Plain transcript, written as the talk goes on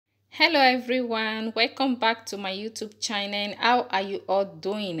Hello everyone, welcome back to my YouTube channel. How are you all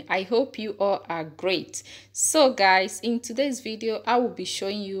doing? I hope you all are great. So guys, in today's video I will be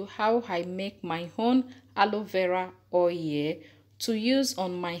showing you how I make my own aloe vera oil to use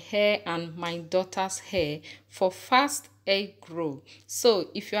on my hair and my daughter's hair for fast hair growth. So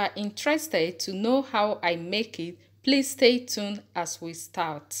if you are interested to know how I make it, please stay tuned as we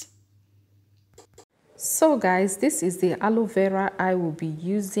start. So guys, this is the aloe vera I will be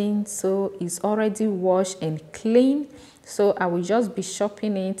using. So it's already washed and clean, so I will just be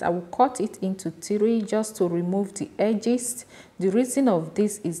chopping it. I will cut it into three just to remove the edges. The reason of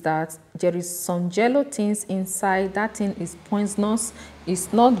this is that there is some gelatins inside. That thing is poisonous.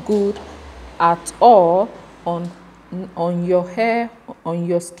 It's not good at all on your hair, on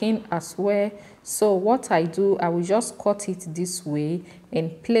your skin as well. So what I do, I will just cut it this way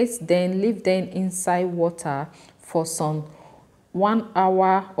and leave them inside water for some 1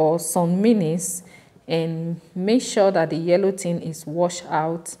 hour or some minutes, and make sure that the yellow thing is washed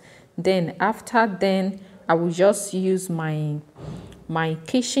out. Then I will just use my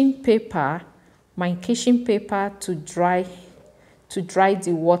kitchen paper to dry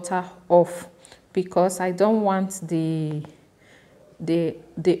the water off, because I don't want the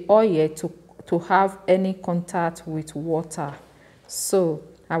oil to have any contact with water. So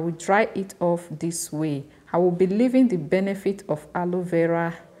I will dry it off this way. I will be leaving the benefit of aloe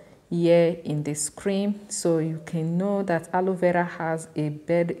vera here in the screen, so you can know that aloe vera has a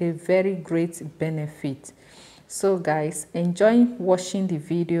very great benefit. So guys, enjoy watching the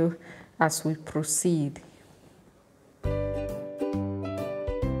video as we proceed.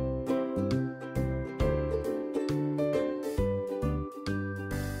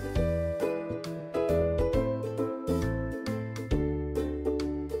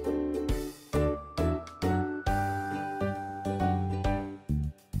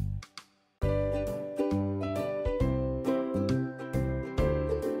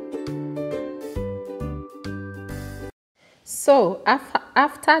 So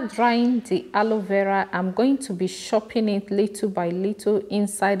after drying the aloe vera, I'm going to be chopping it little by little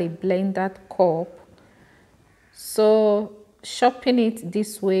inside a blended cup. So chopping it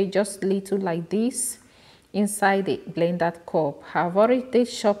this way, just little like this, inside the blended cup. I've already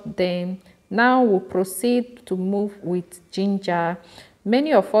chopped them. Now we'll proceed to move with ginger.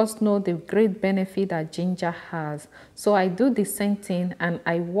 Many of us know the great benefit that ginger has. So I do the same thing, and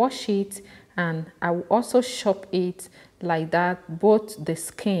I wash it, and I will also chop it like that, both the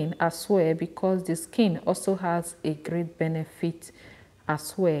skin as well, because the skin also has a great benefit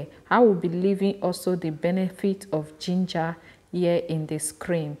as well. I will be leaving also the benefit of ginger here in the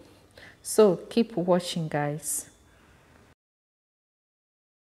screen. So keep watching, guys.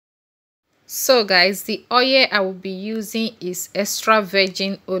 So guys, the oil I will be using is extra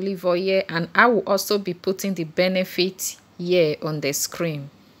virgin olive oil, and I will also be putting the benefit here on the screen.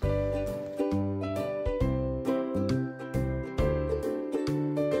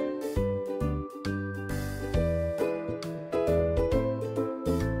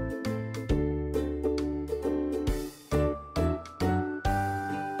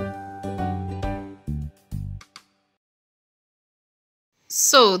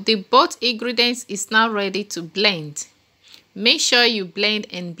 So the both ingredients is now ready to blend. Make sure you blend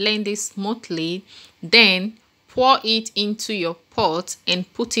it smoothly. Then pour it into your pot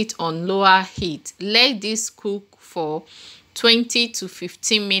and put it on lower heat. Let this cook for 20 to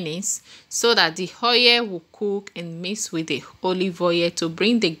 15 minutes so that the oil will cook and mix with the olive oil to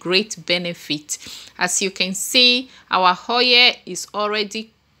bring the great benefit. As you can see, our oil is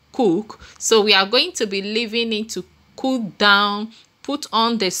already cooked, so we are going to be leaving it to cool down. Put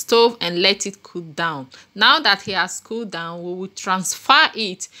on the stove and let it cool down. Now that it has cooled down, we will transfer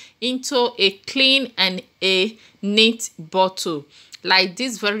it into a clean and a neat bottle, like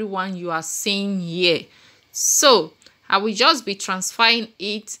this very one you are seeing here. So I will just be transferring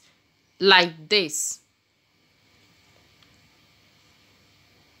it like this.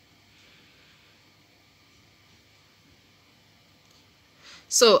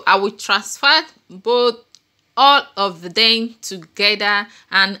 So I will transfer all of them together,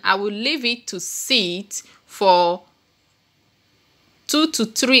 and I will leave it to sit for 2 to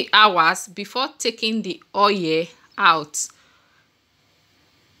 3 hours before taking the oil out.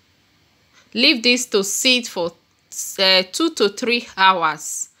 Leave this to sit for 2 to 3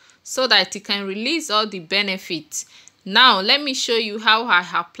 hours so that it can release all the benefits. Now let me show you how I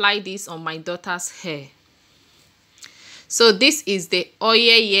apply this on my daughter's hair. So this is the oil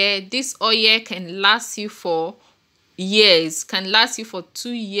here. This oil can last you for years, can last you for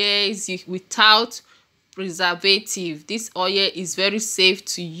 2 years without preservative. This oil is very safe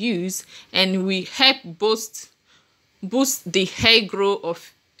to use and will help boost the hair growth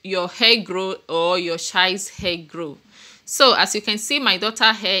of your hair growth or your child's hair growth. So as you can see, my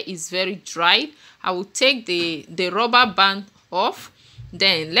daughter hair is very dry. I will take the rubber band off.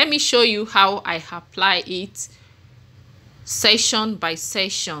 Then let me show you how I apply it section by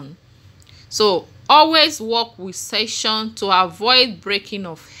section. So always work with section to avoid breaking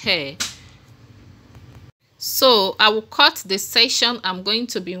of hair. So I will cut the section I'm going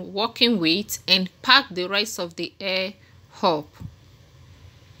to be working with and pack the rest of the hair up.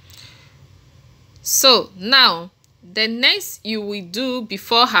 So now the next you will do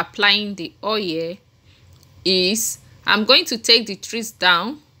before applying the oil is I'm going to take the trees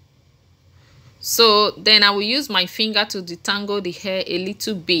down. So then I will use my finger to detangle the hair a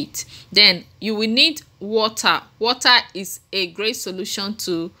little bit. Then you will need water. Water is a great solution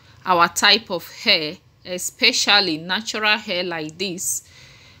to our type of hair, especially natural hair like this.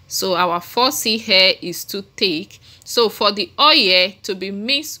 So our 4C hair is too thick. So for the oil to be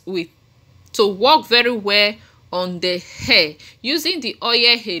mixed with, to work very well on the hair, using the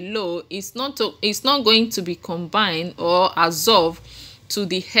oil alone is not going to be combined or absorbed to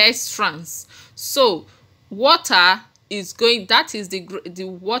the hair strands. So water is going, that is the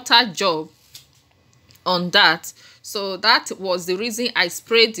water job on that. So that was the reason I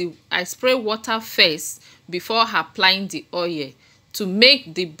spray water first before applying the oil, to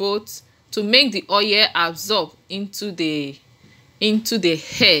make the oil absorb into the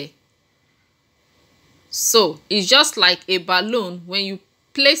hair. So it's just like a balloon. When you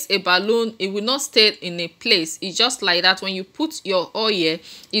place a balloon, it will not stay in a place. It's just like that. When you put your oil,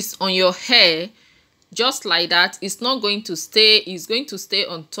 it's on your hair just like that. It's not going to stay, it's going to stay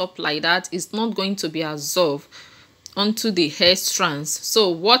on top like that. It's not going to be absorbed onto the hair strands. So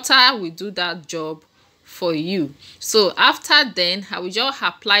water will do that job for you. So after then, I will just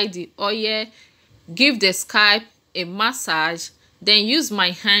apply the oil, give the scalp a massage, then use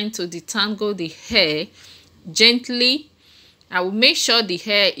my hand to detangle the hair gently. I will make sure the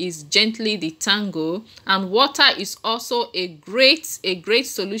hair is gently detangled, and water is also a great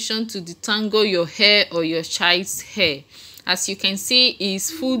solution to detangle your hair or your child's hair. As you can see, it's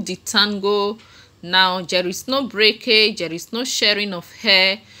full detangle now. There is no breakage, there is no shearing of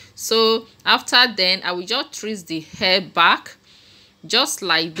hair. So after then, I will just twist the hair back just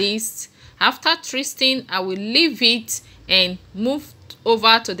like this. After twisting, I will leave it and move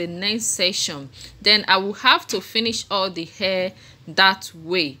over to the next section. Then I will have to finish all the hair that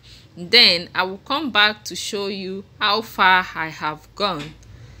way. Then I will come back to show you how far I have gone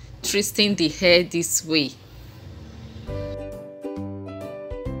twisting the hair this way.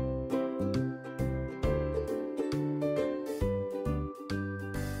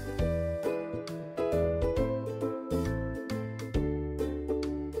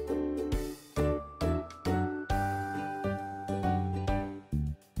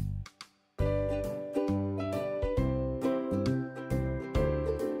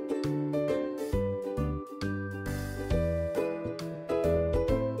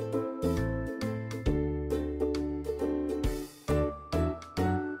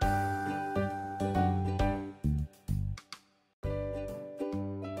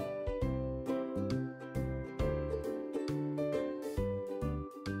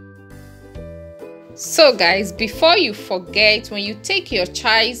 So guys, before you forget, when you take your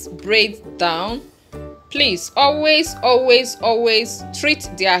child's braids down, please always treat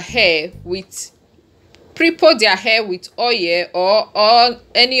their hair with, pre-put their hair with oil or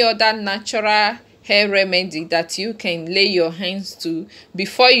any other natural hair remedy that you can lay your hands to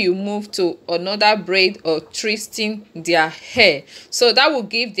before you move to another braid or twisting their hair. So that will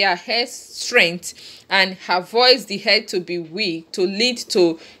give their hair strength and avoids the hair to be weak, to lead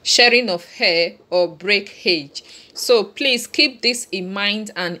to shearing of hair or breakage. So please keep this in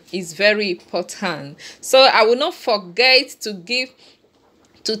mind, and it's very important. So I will not forget to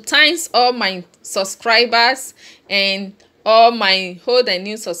thank all my subscribers and all my old and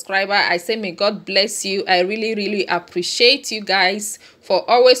new subscriber. I say may God bless you. I really appreciate you guys for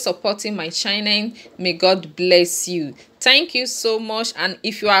always supporting my channel. May God bless you. Thank you so much. And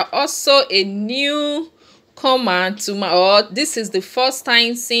if you are also a new comer to my, or this is the first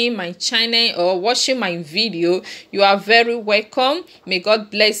time seeing my channel or watching my video, you are very welcome. May God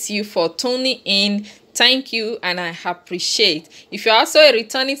bless you for tuning in. Thank you, and I appreciate. If you're also a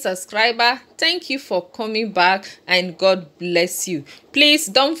returning subscriber, thank you for coming back, and God bless you. Please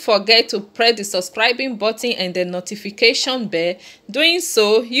don't forget to press the subscribing button and the notification bell. Doing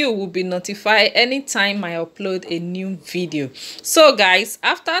so, you will be notified anytime I upload a new video. So guys,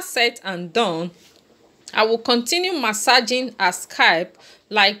 after set and done, I will continue massaging her scalp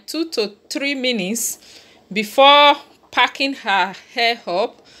like 2 to 3 minutes before packing her hair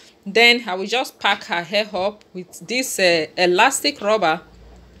up. Then I will just pack her hair up with this elastic rubber.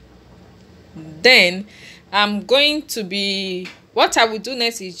 Then I'm going to be, what I will do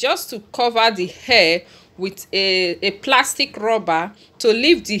next is just to cover the hair with a plastic rubber to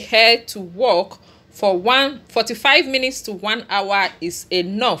leave the hair to work for 45 minutes to 1 hour is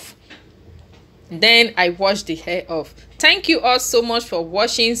enough. Then I wash the hair off. Thank you all so much for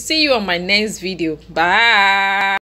watching. See you on my next video. Bye.